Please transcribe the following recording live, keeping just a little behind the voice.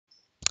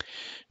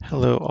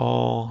Hello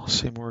all,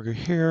 Morgu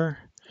here.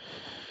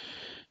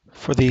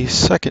 For the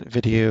second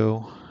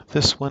video,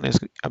 this one is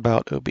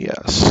about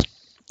OBS,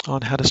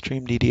 on how to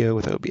stream DDO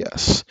with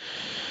OBS.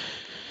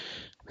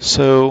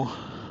 So,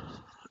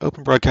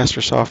 Open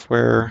Broadcaster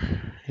software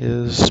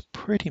is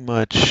pretty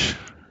much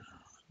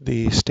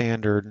the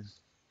standard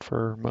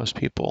for most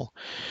people.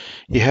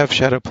 You have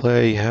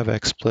Shadowplay, you have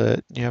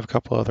XSplit, you have a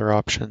couple other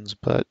options,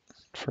 but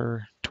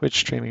for Twitch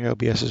streaming,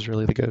 OBS is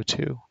really the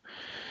go-to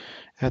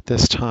at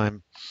this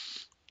time.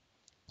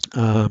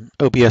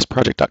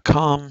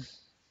 obsproject.com,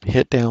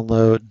 hit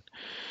download,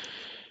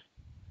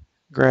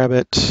 grab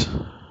it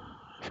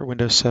for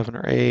Windows 7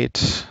 or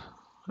 8,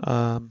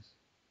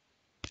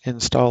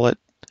 install it,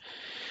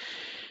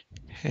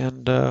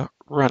 and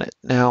run it.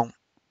 Now,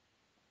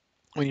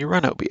 when you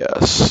run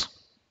OBS,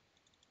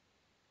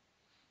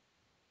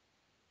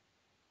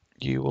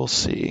 you will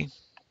see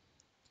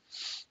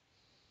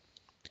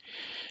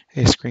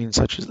a screen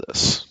such as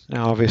this.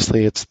 Now,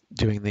 obviously, it's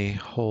doing the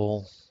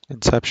whole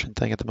Inception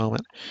thing at the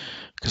moment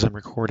because I'm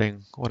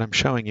recording what I'm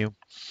showing you.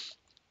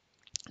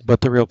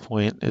 But the real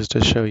point is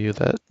to show you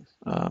that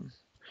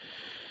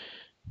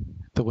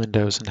the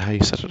windows and how you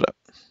set it up.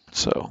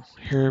 So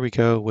here we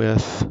go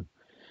with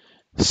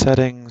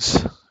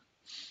settings,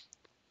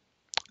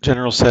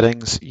 general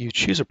settings. You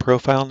choose a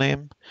profile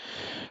name.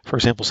 For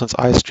example, since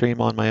I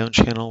stream on my own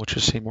channel, which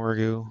is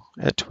Morgu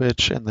at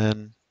Twitch, and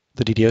then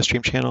the DDO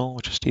stream channel,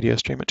 which is DDO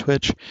stream at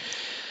Twitch,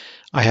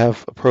 I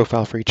have a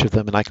profile for each of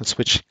them, and I can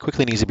switch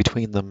quickly and easy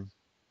between them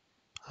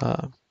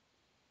at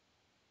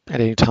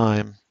any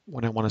time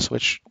when I want to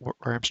switch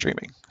where I'm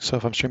streaming. So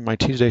if I'm streaming my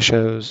Tuesday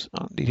shows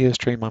on DDO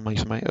stream, I'm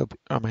using my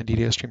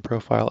DDO stream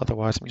profile.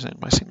 Otherwise, I'm using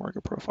my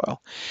Morgu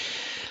profile.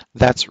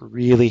 That's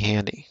really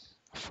handy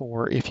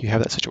for if you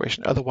have that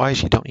situation.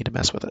 Otherwise, you don't need to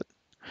mess with it.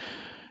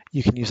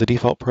 You can use the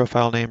default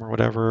profile name or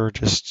whatever,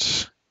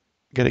 just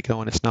get it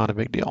going. It's not a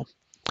big deal.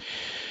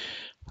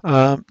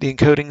 The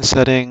encoding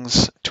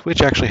settings,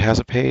 Twitch actually has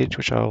a page,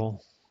 which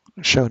I'll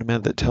show in a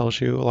minute, that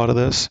tells you a lot of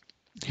this.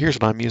 Here's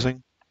what I'm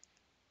using,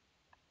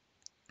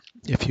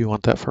 if you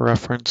want that for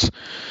reference.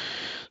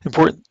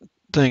 Important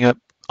thing up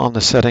on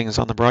the settings,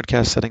 on the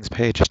broadcast settings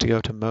page, is to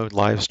go to mode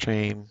live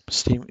stream,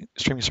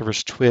 streaming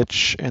servers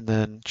Twitch, and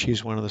then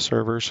choose one of the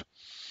servers.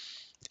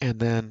 And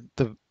then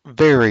the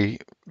very,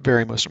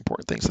 very most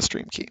important thing is the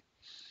stream key.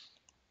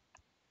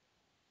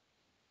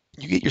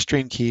 You get your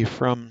stream key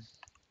from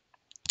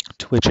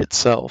Twitch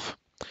itself.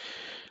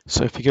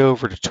 So if you go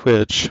over to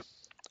Twitch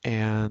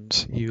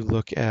and you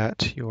look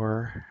at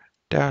your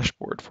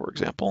dashboard, for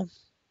example,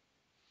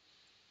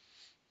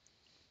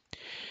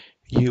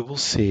 you will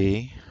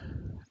see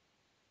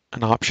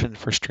an option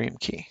for stream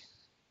key.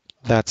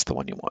 That's the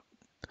one you want.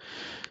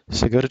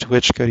 So go to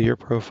Twitch, go to your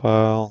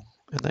profile,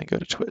 and then go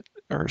to Twitch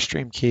or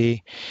stream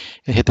key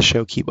and hit the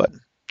show key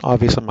button.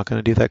 Obviously, I'm not going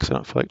to do that because I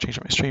don't feel like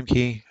changing my stream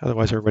key.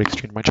 Otherwise, everybody can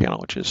stream to my channel,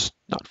 which is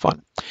not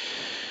fun.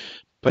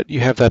 But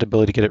you have that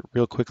ability to get it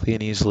real quickly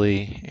and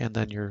easily, and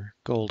then you're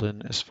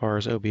golden as far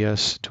as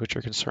OBS and Twitch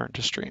are concerned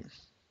to stream.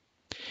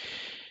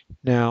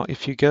 Now,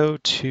 if you go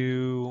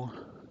to,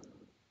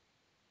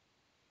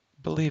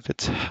 I believe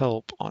it's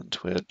help on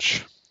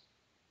Twitch,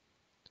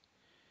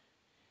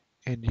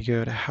 and you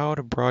go to how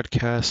to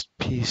broadcast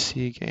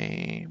PC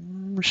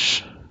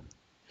games,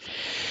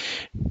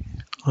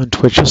 on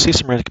Twitch, you'll see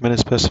some recommended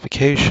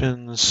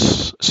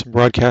specifications, some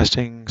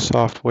broadcasting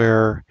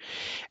software,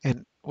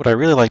 and what I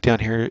really like down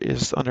here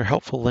is under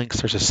helpful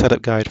links, there's a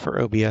setup guide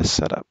for OBS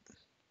setup.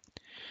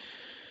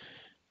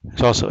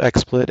 There's also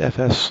XSplit,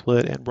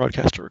 FS-split, and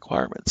broadcaster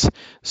requirements.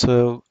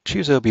 So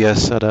choose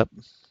OBS setup,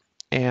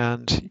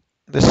 and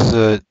this is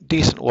a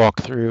decent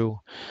walkthrough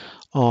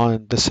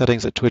on the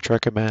settings that Twitch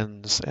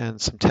recommends and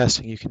some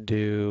testing you can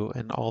do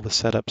and all the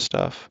setup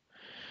stuff,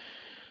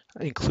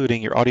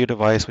 including your audio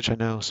device, which I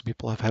know some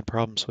people have had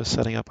problems with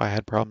setting up. I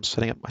had problems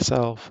setting up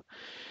myself,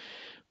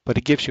 but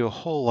it gives you a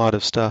whole lot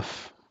of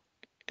stuff.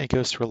 It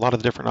goes through a lot of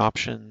the different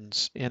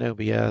options in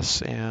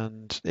OBS,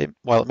 and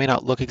while it may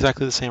not look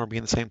exactly the same or be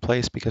in the same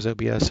place because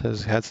OBS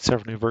has had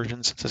several new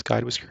versions since this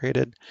guide was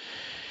created,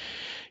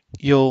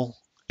 you'll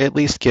at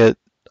least get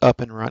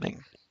up and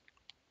running.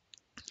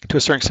 To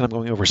a certain extent, I'm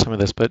going over some of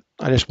this, but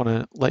I just want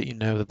to let you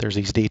know that there's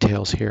these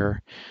details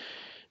here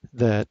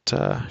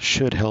that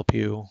should help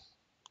you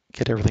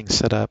get everything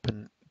set up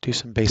and do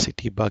some basic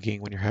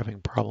debugging when you're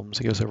having problems.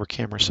 It goes over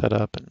camera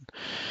setup and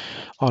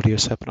audio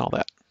setup and all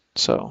that.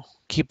 So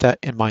keep that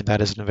in mind.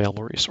 That is an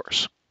available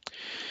resource.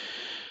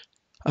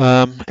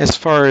 As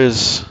far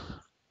as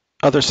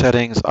other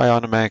settings, I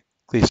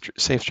automatically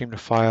save stream to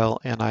file,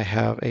 and I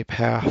have a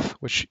path,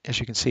 which, as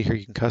you can see here,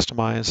 you can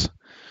customize.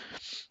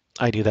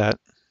 I do that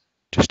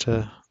just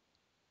to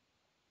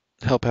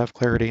help have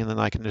clarity, and then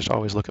I can just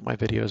always look at my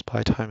videos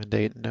by time and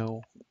date and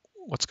know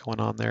what's going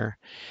on there.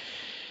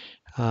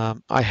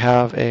 I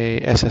have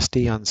a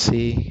SSD on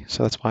C,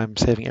 so that's why I'm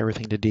saving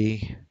everything to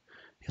D.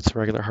 It's a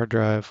regular hard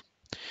drive.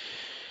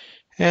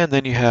 And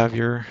then you have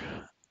your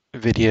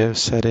video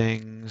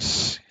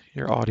settings,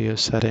 your audio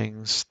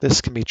settings.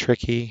 This can be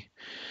tricky.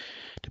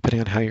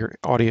 depending on how your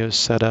audio is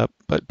set up.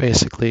 But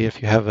basically,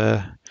 if you have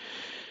a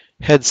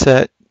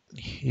headset,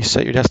 you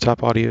set your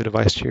desktop audio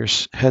device to your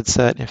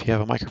headset. If you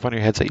have a microphone on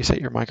your headset, you set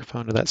your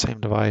microphone to that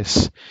same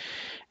device.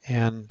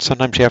 And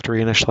sometimes you have to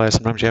reinitialize,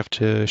 sometimes you have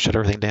to shut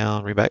everything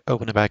down,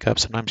 open it back up.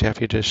 Sometimes you have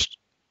to just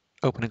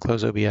open and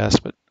close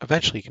OBS, but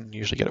eventually you can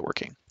usually get it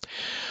working.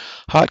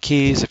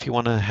 Hotkeys, if you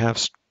want to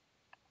have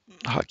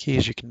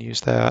hotkeys, you can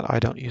use that. I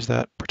don't use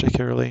that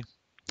particularly.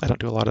 I don't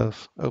do a lot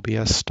of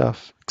OBS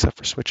stuff except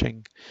for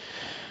switching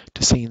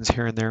to scenes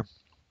here and there,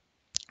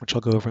 which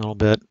I'll go over in a little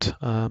bit.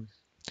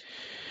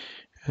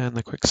 And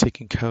the quick seek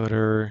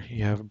encoder,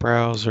 you have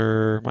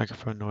browser,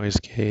 microphone noise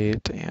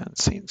gate, and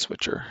scene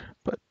switcher.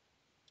 But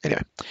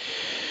anyway,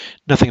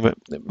 nothing but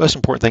the most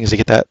important thing is to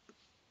get that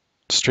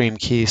stream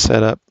key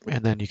set up,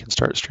 and then you can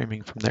start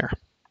streaming from there.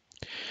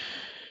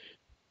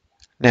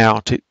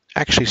 Now, to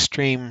actually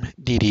stream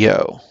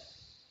DDO,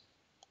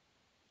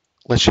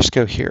 let's just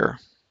go here.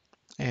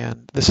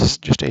 And this is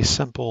just a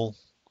simple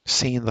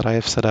scene that I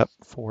have set up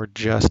for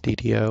just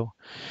DDO,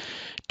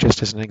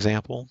 just as an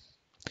example.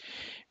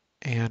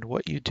 And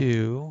what you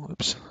do,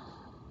 oops,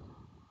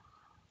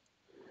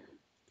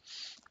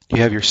 you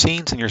have your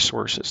scenes and your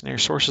sources. And your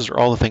sources are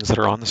all the things that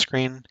are on the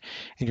screen,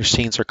 and your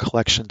scenes are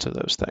collections of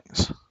those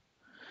things.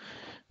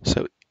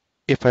 So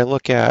if I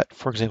look at,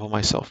 for example,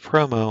 my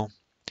self-promo,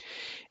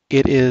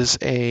 it is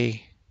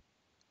a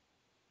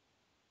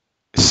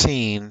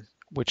scene,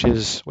 which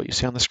is what you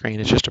see on the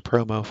screen. It's just a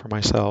promo for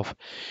myself.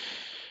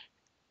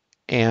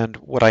 And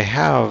what I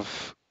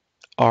have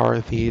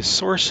are these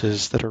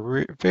sources that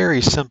are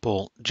very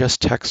simple,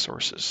 just text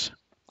sources.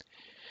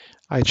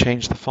 I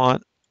change the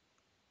font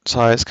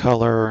size,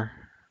 color,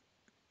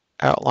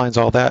 outlines,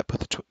 all that, put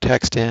the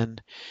text in,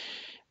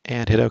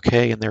 and hit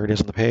OK, and there it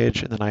is on the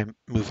page. And then I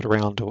move it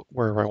around to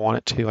wherever I want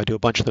it to. I do a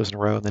bunch of those in a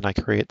row, and then I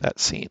create that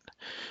scene.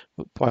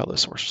 File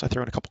those sources. I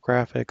throw in a couple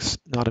graphics.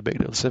 Not a big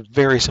deal. It's a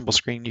very simple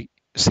scene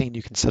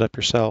you can set up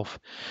yourself.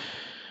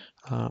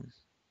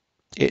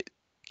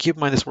 Keep in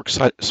mind this works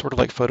sort of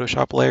like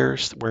Photoshop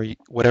layers, where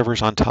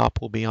whatever's on top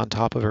will be on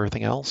top of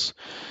everything else.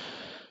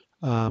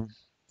 I'll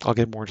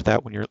get more into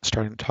that when you're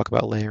starting to talk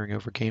about layering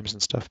over games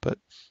and stuff, but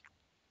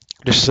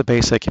just as a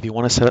basic, if you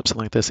want to set up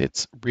something like this,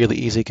 it's really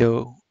easy.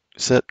 Go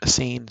set a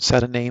scene,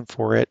 set a name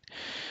for it,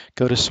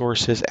 go to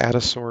sources, add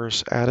a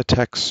source, add a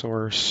text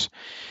source,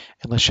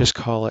 and let's just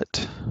call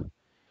it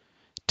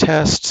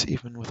test,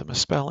 even with a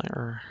misspelling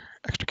or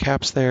extra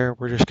caps there.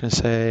 We're just going to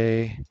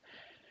say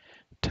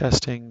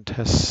testing,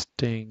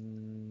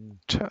 testing,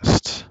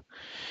 test.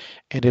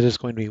 And it is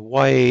going to be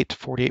white,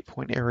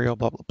 48-point Arial,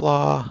 blah, blah,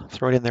 blah.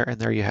 Throw it in there,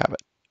 and there you have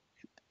it.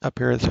 Up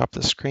here at the top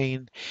of the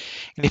screen.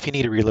 And if you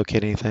need to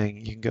relocate anything,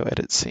 you can go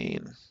edit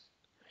scene.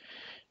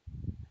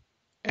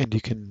 And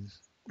you can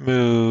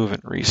move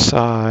and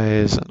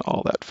resize and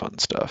all that fun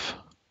stuff.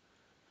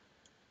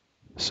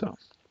 So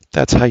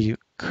that's how you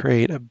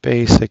create a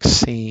basic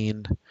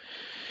scene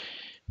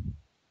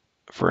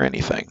for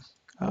anything.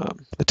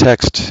 The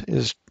text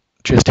is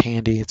just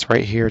handy. It's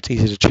right here. It's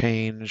easy to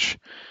change.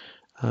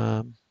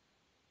 I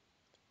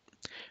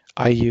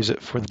use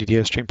it for the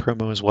DDO stream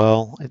promo as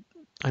well.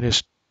 I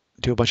just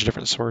do a bunch of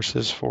different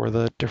sources for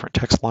the different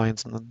text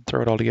lines and then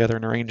throw it all together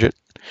and arrange it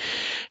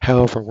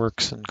however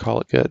works and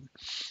call it good.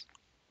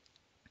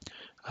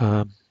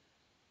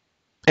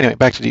 Anyway,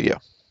 back to DDO.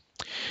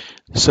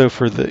 So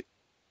for the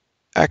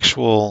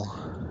actual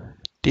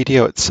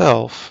DDO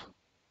itself,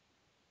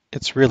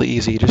 it's really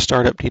easy. You just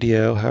start up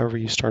DDO. However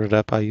you start it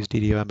up, I use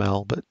DDO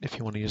ML, but if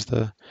you want to use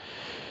the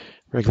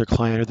regular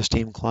client or the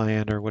Steam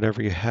client or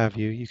whatever you have,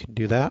 you can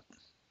do that.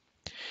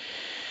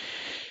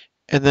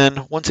 And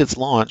then once it's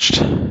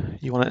launched,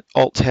 you want to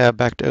Alt-Tab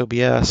back to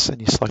OBS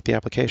and you select the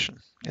application.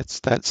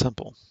 It's that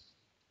simple.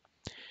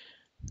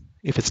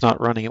 If it's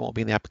not running, it won't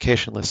be in the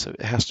application list, so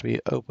it has to be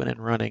open and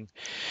running.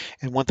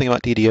 And one thing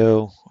about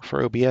DDO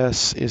for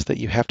OBS is that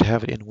you have to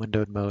have it in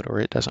windowed mode or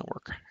it doesn't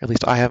work. At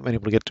least I haven't been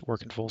able to get it to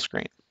work in full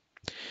screen.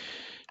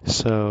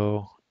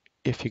 So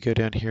if you go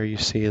down here, you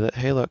see that,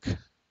 hey, look,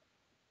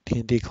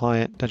 D&D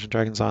client, Dungeons &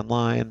 Dragons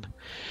Online,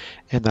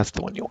 and that's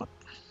the one you want.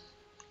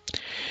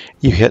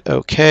 You hit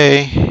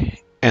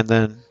OK, and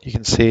then you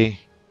can see,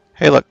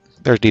 hey, look,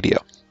 there's DDO.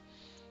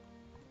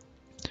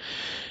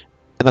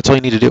 And that's all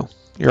you need to do.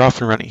 You're off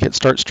and running. Hit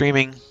start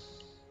streaming,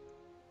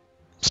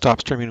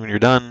 stop streaming when you're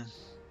done.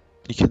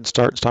 You can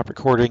start and stop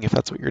recording if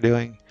that's what you're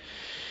doing.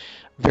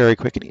 Very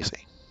quick and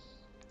easy.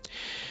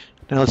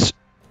 Now let's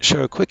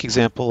show a quick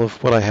example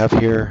of what I have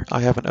here.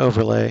 I have an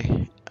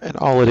overlay, and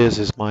all it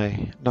is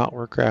my not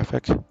work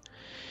graphic.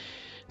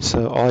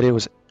 So all I did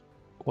was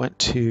went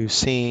to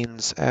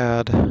scenes,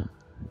 add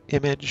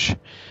image,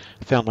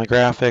 found my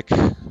graphic.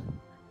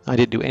 I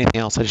didn't do anything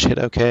else. I just hit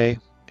OK,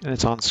 and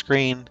it's on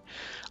screen.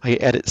 I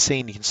edit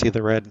scene. You can see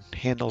the red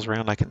handles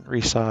around. I can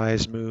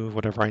resize, move,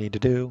 whatever I need to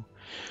do.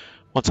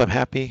 Once I'm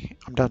happy,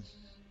 I'm done.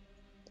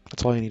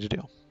 That's all you need to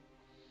do.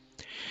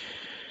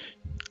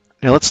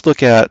 Now let's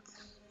look at,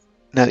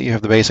 now that you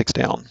have the basics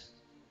down,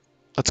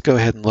 let's go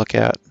ahead and look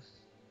at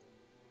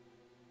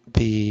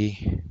the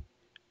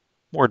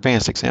more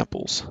advanced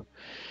examples.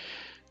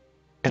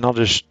 And I'll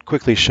just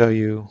quickly show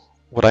you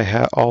what I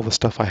have, all the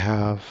stuff I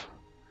have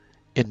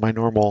in my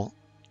normal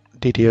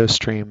DDO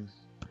stream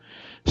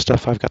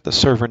stuff. I've got the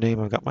server name,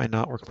 I've got my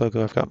network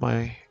logo, I've got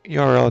my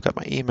URL, I've got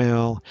my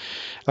email,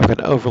 I've got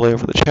an overlay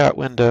over the chat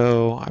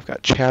window, I've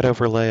got chat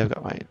overlay, I've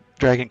got my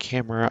Dragon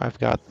camera, I've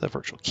got the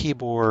virtual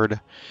keyboard,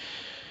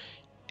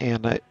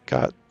 and I've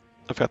got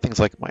things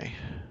like my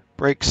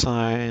break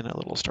sign, a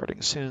little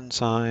starting soon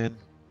sign.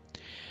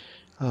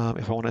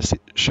 If I want to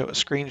show a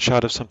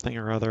screenshot of something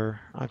or other,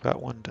 I've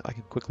got one I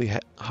can quickly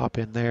hop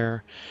in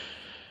there.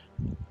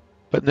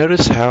 But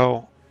notice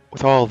how,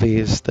 with all of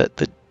these, that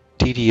the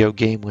DDO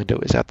game window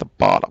is at the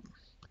bottom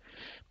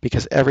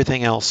because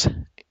everything else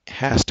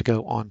has to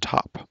go on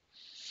top.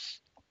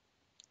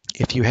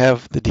 If you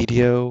have the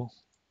DDO,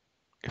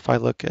 if I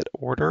look at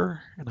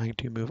order and I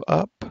do move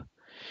up,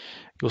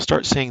 you'll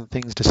start seeing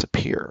things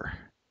disappear.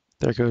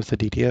 There goes the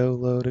DDO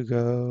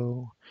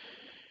logo.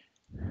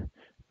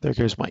 There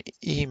goes my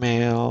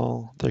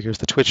email. There goes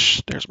the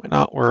Twitch. There's my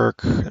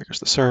network. There goes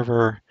the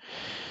server.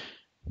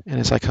 And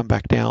as I come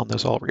back down,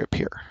 those all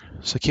reappear.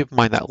 So keep in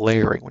mind that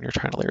layering when you're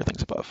trying to layer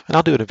things above. And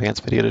I'll do an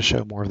advanced video to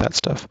show more of that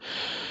stuff.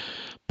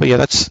 But yeah,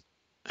 that's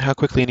how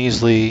quickly and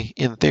easily,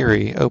 in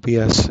theory,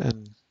 OBS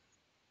and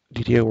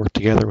DDO work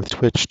together with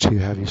Twitch to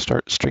have you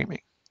start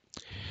streaming.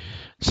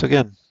 So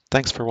again,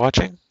 thanks for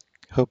watching.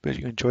 Hope that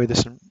you enjoyed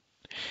this and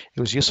it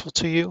was useful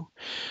to you.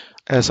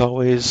 As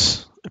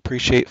always,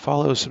 appreciate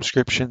follows,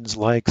 subscriptions,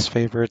 likes,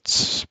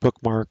 favorites,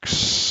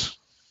 bookmarks,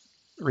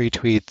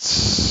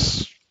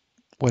 retweets,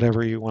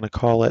 whatever you want to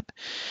call it,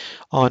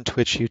 on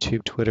Twitch,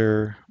 YouTube,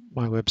 Twitter,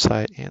 my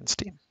website, and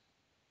Steam.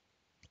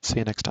 See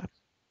you next time.